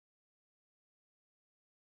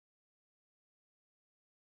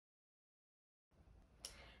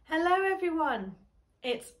Hello everyone,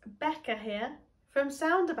 it's Becca here from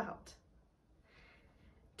Soundabout.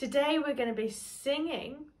 Today we're going to be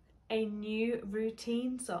singing a new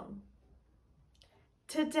routine song.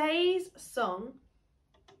 Today's song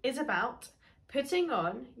is about putting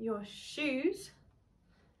on your shoes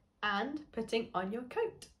and putting on your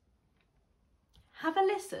coat. Have a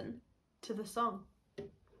listen to the song.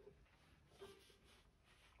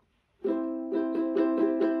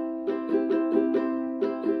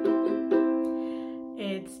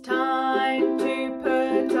 It's time to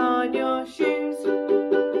put on your shoes.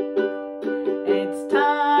 It's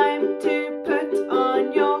time to put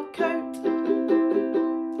on your coat.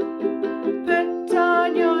 Put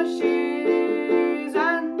on your shoes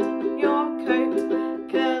and your coat,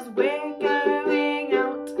 'cause we're going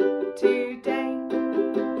out today.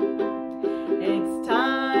 It's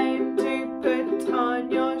time to put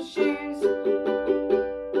on your shoes.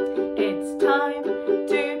 It's time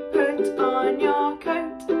to put on your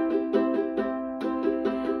coat.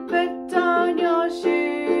 Put on your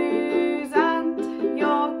shoes and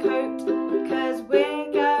your coat, 'cause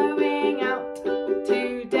we're going out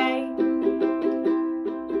today.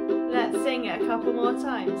 Let's sing it a couple more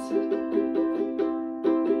times.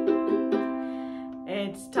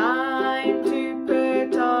 It's time to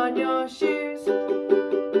put on your shoes.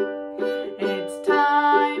 It's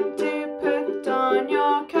time to put on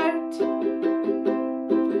your coat.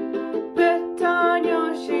 Put on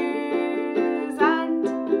your shoes and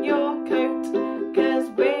your coat, 'cause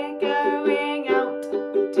we're going out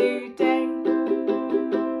today.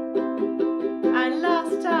 And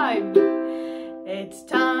last time. It's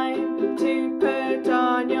time to put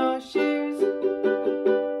on your shoes.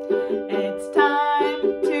 It's time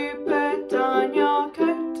to put on your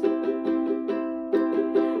coat.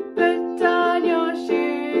 Put on your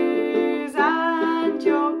shoes and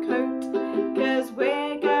your coat, 'cause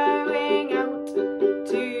we're going out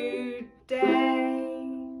today.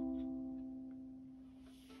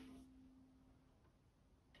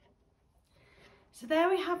 So there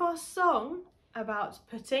we have our song about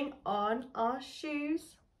putting on our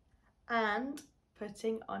shoes and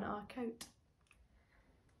putting on our coat.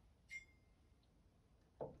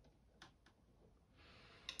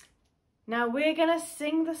 Now we're going to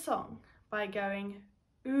sing the song by going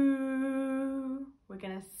ooh. We're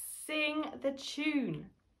going to sing the tune.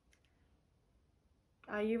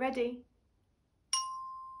 Are you ready?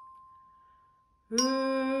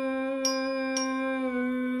 Ooh.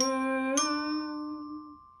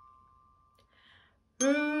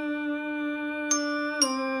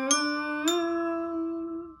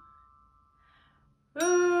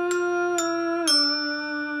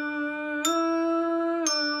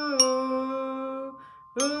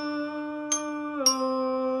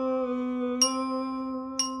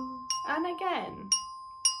 And again.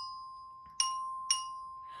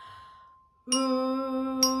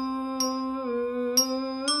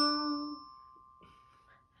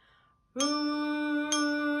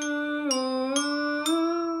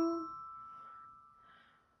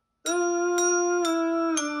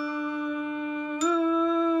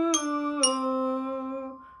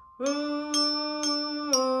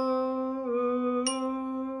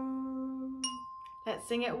 Let's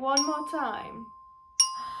sing it one more time.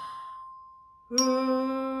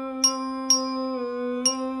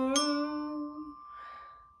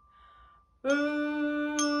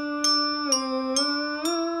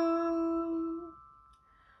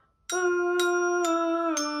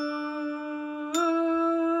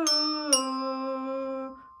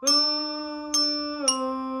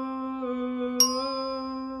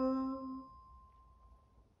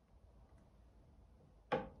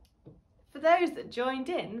 For those that joined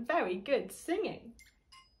in, very good singing.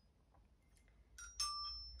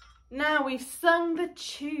 Now we've sung the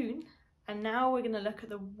tune, and now we're going to look at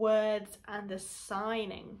the words and the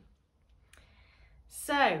signing.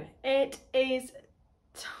 So it is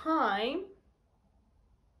time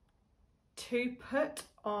to put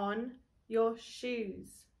on your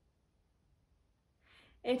shoes.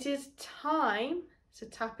 It is time, so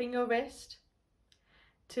tapping your wrist,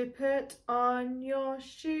 to put on your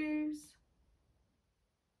shoes.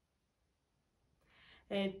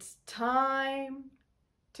 It's time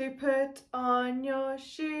to put on your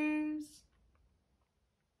shoes.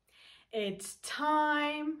 It's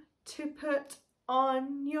time to put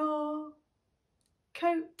on your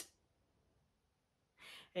coat.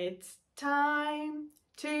 It's time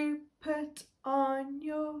to put on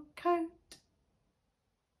your coat.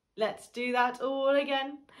 Let's do that all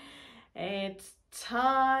again. It's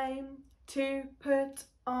time to put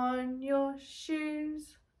on your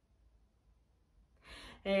shoes.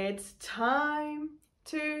 It's time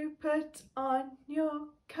to put on your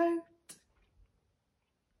coat.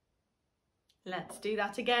 Let's do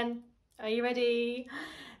that again. Are you ready?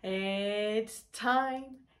 It's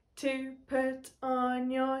time to put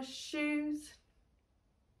on your shoes.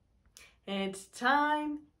 It's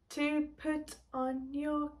time to put on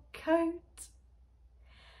your coat.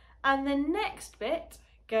 And the next bit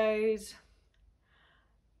goes,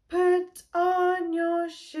 put on your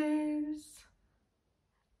shoes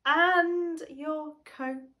and your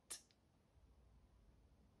coat.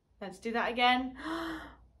 Let's do that again.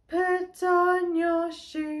 Put on your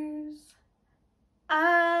shoes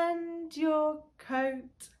and your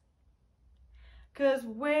coat, 'cause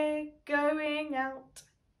we're going out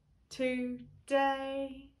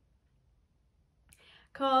today.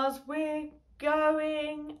 'Cause we're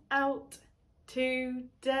going out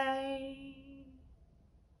today.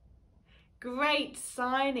 Great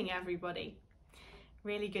signing, everybody.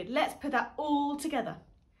 Really good. Let's put that all together.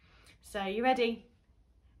 So, you ready?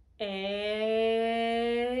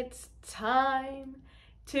 It's time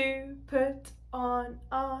to put on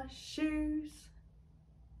our shoes.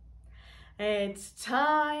 It's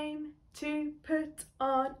time to put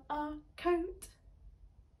on our coat.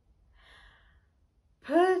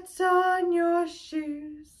 Put on your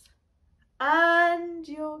shoes and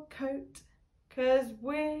your coat, 'cause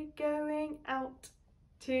we're going out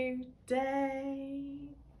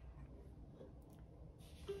today.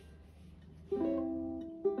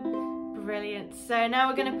 Brilliant. So now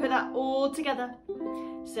we're going to put that all together.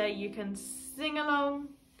 So you can sing along,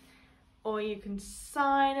 or you can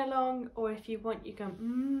sign along, or if you want you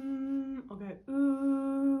can or go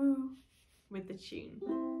ooh with the tune.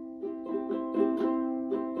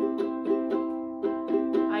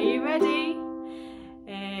 Are you ready?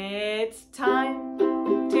 It's time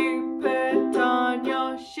to put on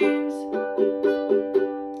your shoes.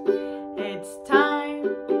 It's time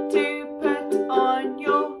to put on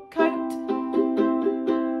your coat.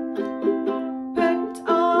 Put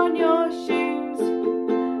on your shoes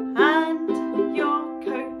and your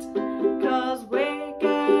coat, 'cause we're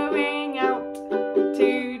going out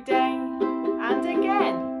today. And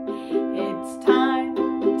again, it's time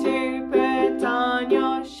to put on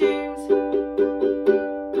your shoes.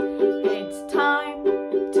 It's time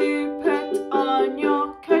to put on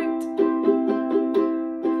your coat.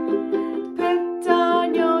 Put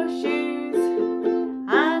on your shoes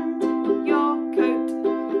and your coat,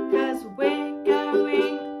 'cause we're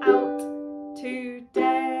going out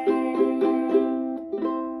today.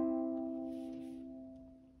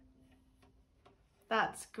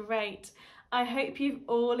 That's great. I hope you've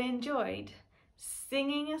all enjoyed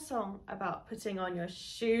singing a song about putting on your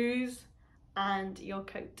shoes and your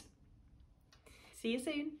coat. See you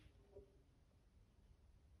soon.